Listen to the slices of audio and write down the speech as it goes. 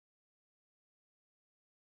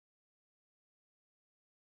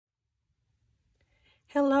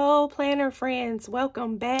Hello, planner friends.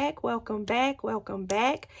 Welcome back, welcome back, welcome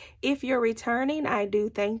back. If you're returning, I do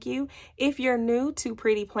thank you. If you're new to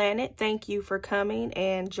Pretty Planet, thank you for coming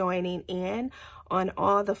and joining in on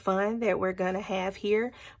all the fun that we're going to have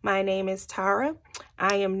here. My name is Tara.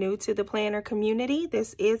 I am new to the planner community.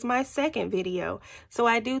 This is my second video, so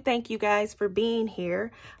I do thank you guys for being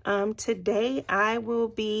here. Today, I will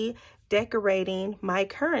be decorating my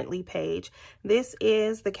currently page. This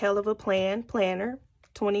is the Kellofaplan planner.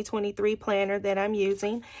 2023 planner that I'm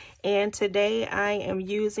using, and today I am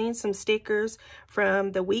using some stickers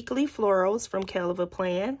from the weekly florals from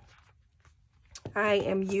Kellofaplan. I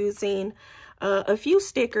am using a few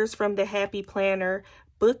stickers from the Happy Planner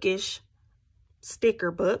Bookish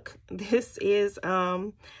sticker book. This is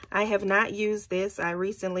I have not used this. I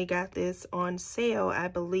recently got this on sale, I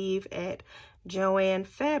believe at Joann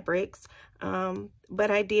Fabrics,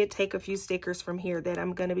 but I did take a few stickers from here that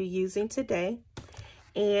I'm going to be using today.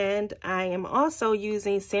 And I am also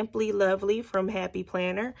using Simply Lovely from Happy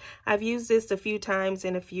Planner. I've used this a few times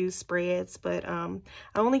in a few spreads, but I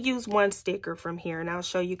only use one sticker from here, and I'll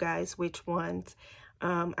show you guys which ones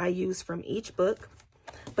I use from each book.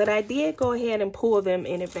 But I did go ahead and pull them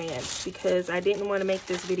in advance because I didn't want to make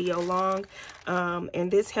this video long,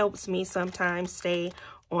 and this helps me sometimes stay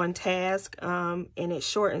on task, and it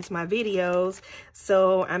shortens my videos,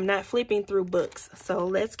 so I'm not flipping through books. So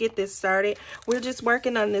let's get this started. We're just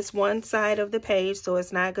working on this one side of the page, so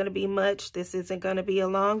it's not going to be much. This isn't going to be a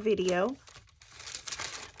long video,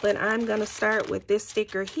 but I'm going to start with this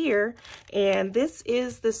sticker here, and this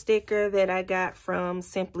is the sticker that I got from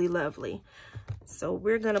Simply Lovely. So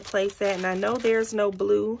we're going to place that, and I know there's no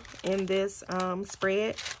blue in this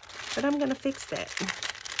spread, but I'm going to fix that.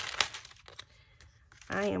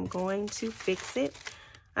 I am going to fix it.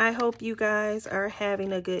 I hope you guys are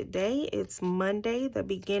having a good day. It's Monday, the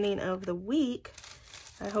beginning of the week.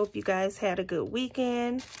 I hope you guys had a good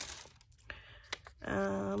weekend.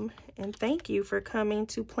 And thank you for coming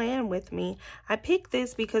to plan with me. I picked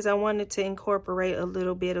this because I wanted to incorporate a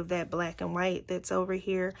little bit of that black and white that's over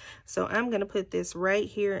here. So I'm going to put this right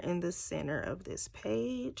here in the center of this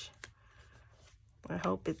page. I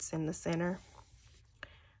hope it's in the center.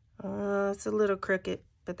 It's a little crooked,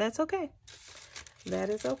 but that's okay. That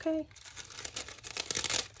is okay.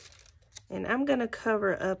 And I'm going to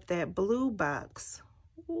cover up that blue box.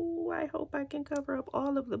 Ooh, I hope I can cover up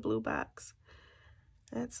all of the blue box.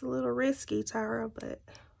 That's a little risky, Tara, but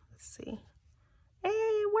let's see. Hey,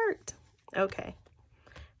 it worked. Okay,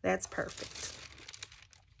 that's perfect.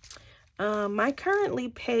 My currently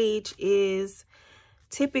page is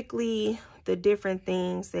typically the different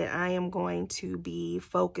things that I am going to be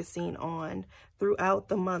focusing on throughout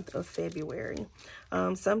the month of February.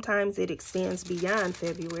 Sometimes it extends beyond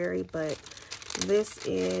February, but this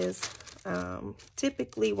is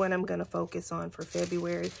typically what I'm going to focus on for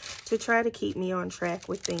February to try to keep me on track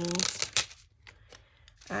with things.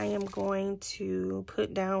 I am going to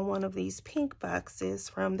put down one of these pink boxes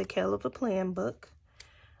from the Kellofaplan book.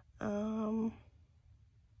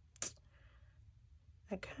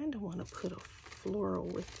 I kind of want to put a floral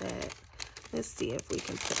with that. Let's see if we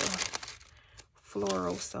can put a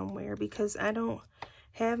floral somewhere, because I don't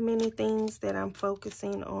have many things that I'm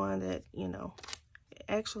focusing on that, you know.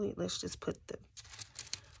 Actually, let's just put the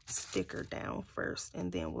sticker down first,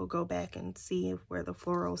 and then we'll go back and see where the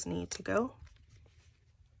florals need to go.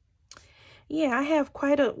 Yeah, I have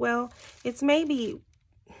quite a, well, it's maybe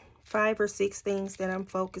 5 or 6 things that I'm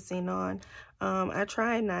focusing on. I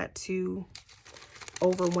try not to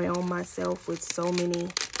overwhelm myself with so many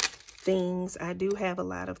things. I do have a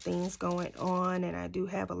lot of things going on, and I do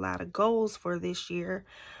have a lot of goals for this year.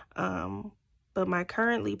 But my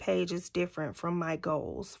currently page is different from my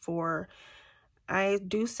goals. I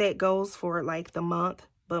do set goals for like the month,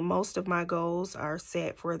 but most of my goals are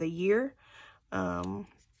set for the year. And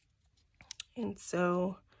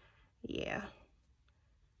so, yeah.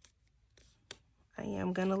 I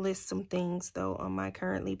am going to list some things though on my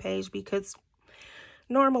currently page, because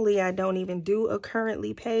normally I don't even do a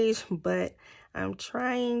currently page, but I'm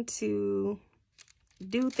trying to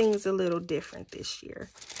do things a little different this year.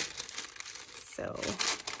 So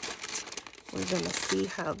we're going to see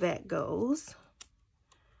how that goes.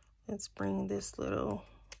 Let's bring this little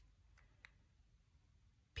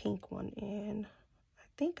pink one in. I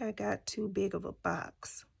think I got too big of a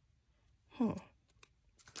box.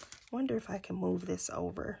 Wonder if I can move this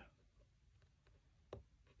over.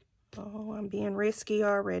 Oh, I'm being risky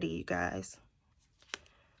already, you guys.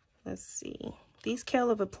 Let's see. These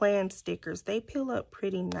Kellofaplan stickers, they peel up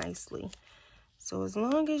pretty nicely. So as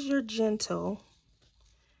long as you're gentle,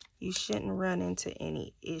 you shouldn't run into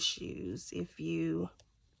any issues if you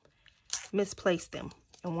misplace them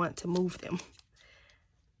and want to move them.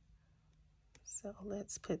 So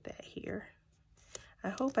let's put that here. I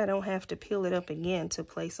hope I don't have to peel it up again to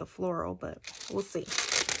place a floral, but we'll see.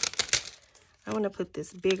 I want to put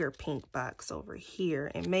this bigger pink box over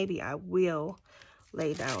here, and maybe I will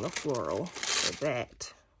lay down a floral for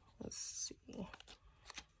that. Let's see.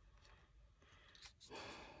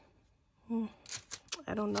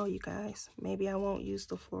 I don't know, you guys. Maybe I won't use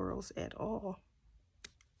the florals at all.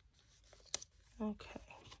 Okay.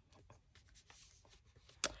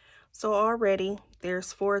 So already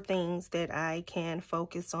there's 4 things that I can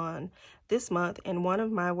focus on this month, and one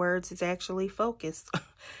of my words is actually focus.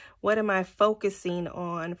 What am I focusing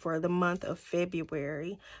on for the month of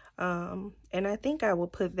February? And I think I will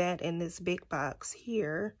put that in this big box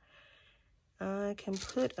here. I can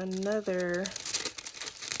put another,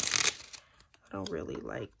 I don't really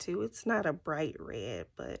like to. It's not a bright red,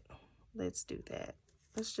 but let's do that.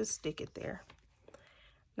 Let's just stick it there.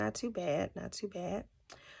 Not too bad, not too bad.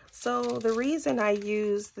 So the reason I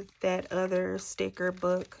used that other sticker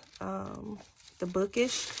book, the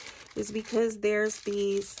bookish, is because there's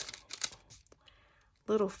these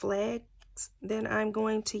little flags that I'm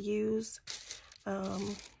going to use.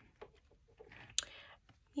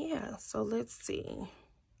 Yeah, so let's see.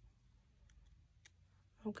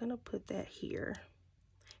 I'm gonna put that here.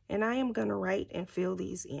 And I am gonna write and fill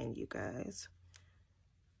these in, you guys.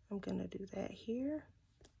 I'm gonna do that here.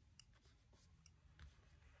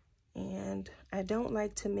 And I don't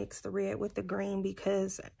like to mix the red with the green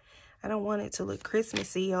because I don't want it to look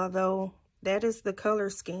Christmassy, although that is the color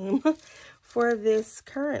scheme for this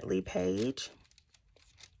currently page.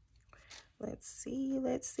 Let's see,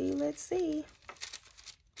 let's see, let's see.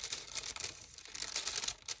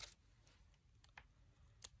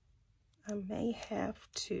 I may have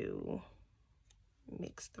to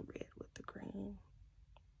mix the red with the green.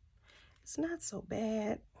 It's not so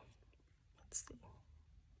bad. Let's see.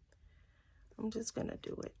 I'm just gonna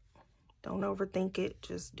do it. Don't overthink it,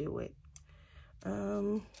 just do it.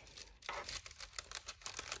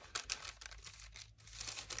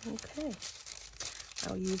 Okay.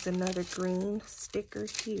 I'll use another green sticker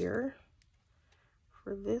here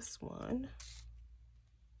for this one.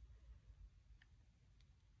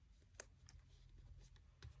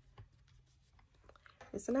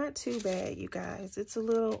 It's not too bad, you guys. It's a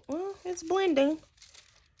little, well, it's blending.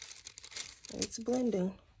 It's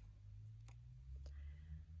blending.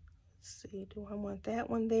 See, do I want that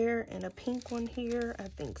one there and a pink one here? I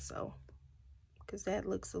think so, because that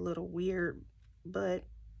looks a little weird, but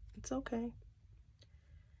it's okay.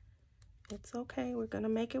 It's okay. We're gonna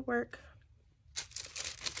make it work.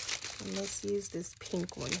 And let's use this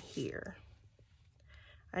pink one here.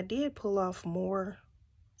 I did pull off more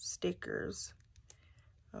stickers.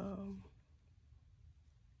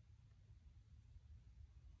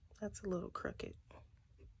 That's a little crooked.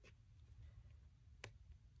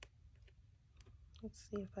 Let's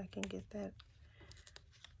see if I can get that.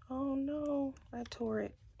 Oh no, I tore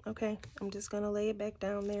it. Okay, I'm just gonna lay it back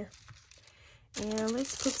down there. And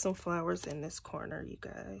let's put some flowers in this corner, you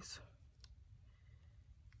guys.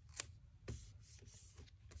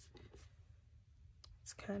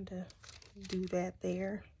 Let's kind of do that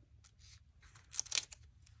there.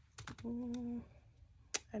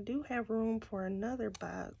 I do have room for another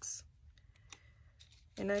box.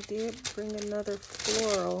 And I did bring another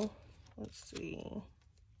floral. Let's see.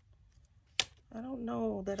 I don't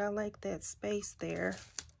know that I like that space there.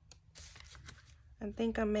 I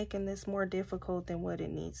think I'm making this more difficult than what it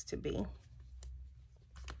needs to be.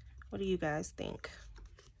 What do you guys think?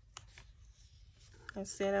 I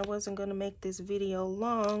said I wasn't going to make this video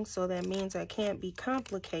long, so that means I can't be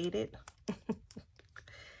complicated.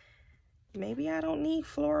 Maybe I don't need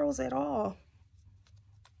florals at all.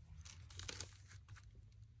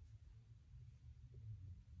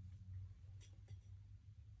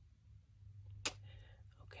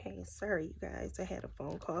 Okay, sorry you guys, I had a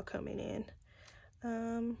phone call coming in.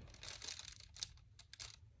 You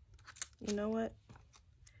know what?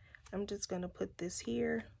 I'm just gonna put this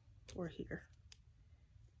here or here.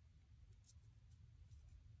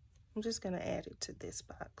 I'm just gonna add it to this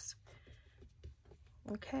box.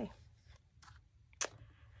 Okay.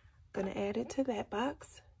 Gonna add it to that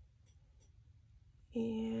box.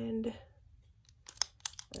 And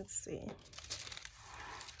let's see.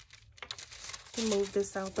 Move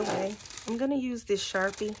this out the way. I'm gonna use this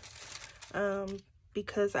Sharpie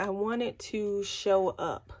because I wanted to show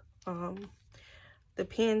up. The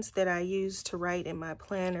pens that I use to write in my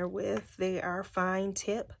planner with, they are fine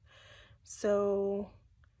tip. So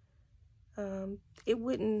it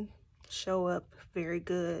wouldn't show up very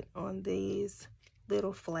good on these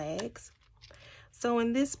little flags. So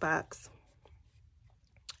in this box,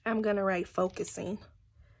 I'm going to write focusing.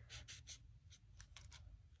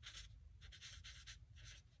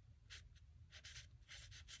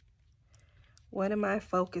 What am I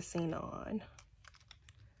focusing on?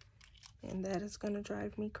 And that is going to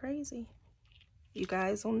drive me crazy. You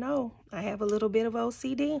guys will know I have a little bit of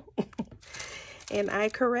OCD. And I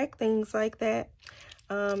correct things like that.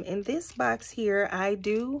 In this box here, I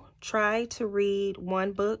do try to read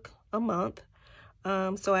one book a month.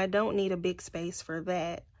 So I don't need a big space for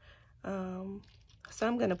that. So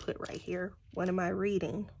I'm going to put right here, what am I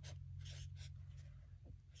reading?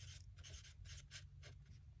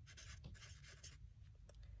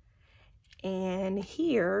 And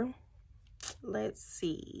here, let's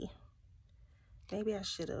see. Maybe I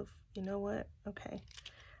should have, you know what? Okay.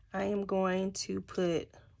 I am going to put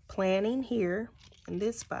planning here in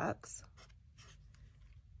this box.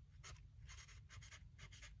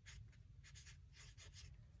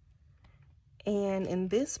 And in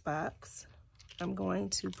this box, I'm going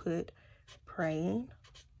to put praying.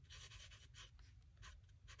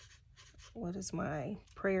 What is my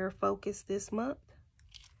prayer focus this month?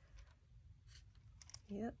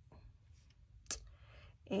 Yep.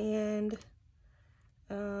 And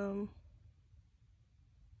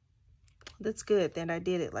that's good that I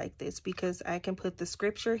did it like this, because I can put the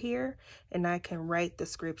scripture here and I can write the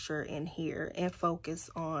scripture in here and focus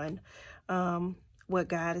on what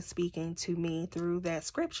God is speaking to me through that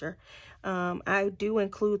scripture. I do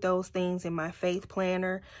include those things in my faith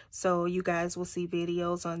planner, so you guys will see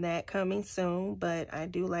videos on that coming soon, but I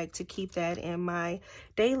do like to keep that in my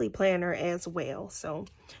daily planner as well. So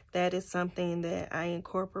that is something that I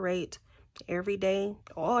incorporate every day,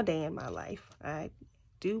 all day in my life. I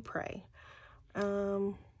do pray.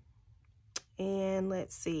 And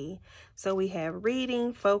let's see. So we have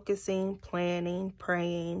reading, focusing, planning,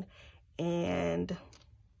 praying, and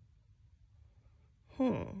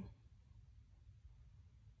I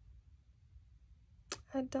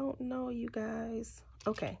don't know, you guys.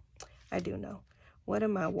 Okay, I do know. What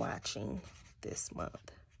am I watching this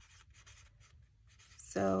month?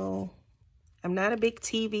 So I'm not a big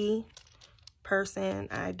TV person.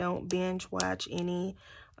 I don't binge watch any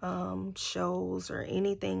shows or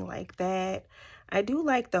anything like that. I do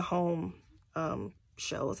like the home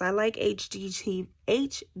shows. I like HGTV.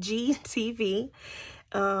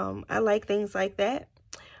 I like things like that.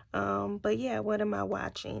 But yeah, what am I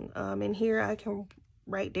watching? And here I can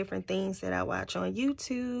write different things that I watch on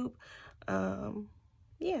YouTube.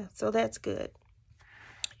 Yeah, so that's good.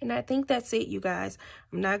 And I think that's it, you guys.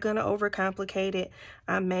 I'm not going to overcomplicate it.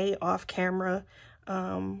 I may off camera.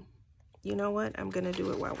 You know what? I'm going to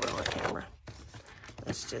do it while we're on camera.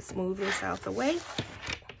 Let's just move this out the way,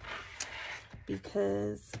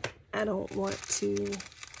 because I don't want to,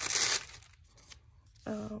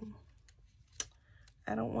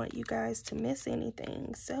 I don't want you guys to miss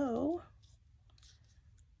anything. So,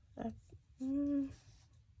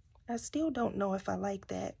 I still don't know if I like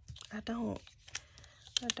that. I don't,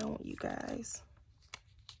 you guys.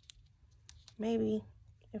 Maybe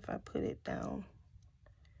if I put it down.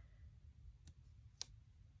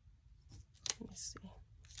 Let me see.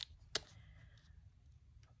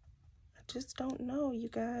 I just don't know, you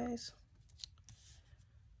guys.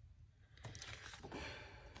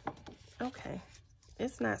 Okay,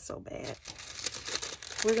 it's not so bad.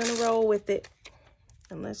 We're gonna roll with it.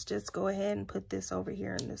 And let's just go ahead and put this over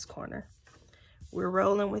here in this corner. We're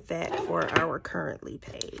rolling with that for our currently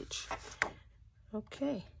page.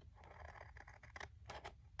 Okay.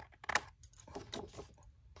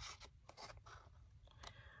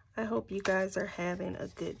 I hope you guys are having a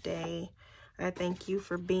good day. I thank you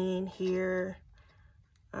for being here.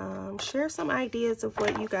 Share some ideas of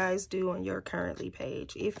what you guys do on your currently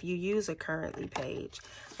page, if you use a currently page.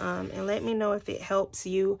 And let me know if it helps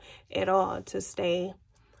you at all to stay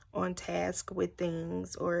on task with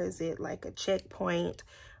things, or is it like a checkpoint,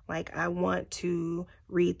 like I want to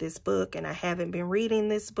read this book and I haven't been reading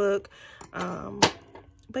this book.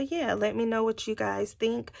 But yeah, let me know what you guys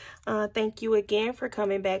think. Thank you again for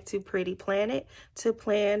coming back to Pretty Planet to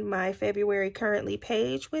plan my February currently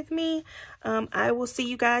page with me. I will see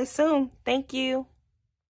you guys soon. Thank you.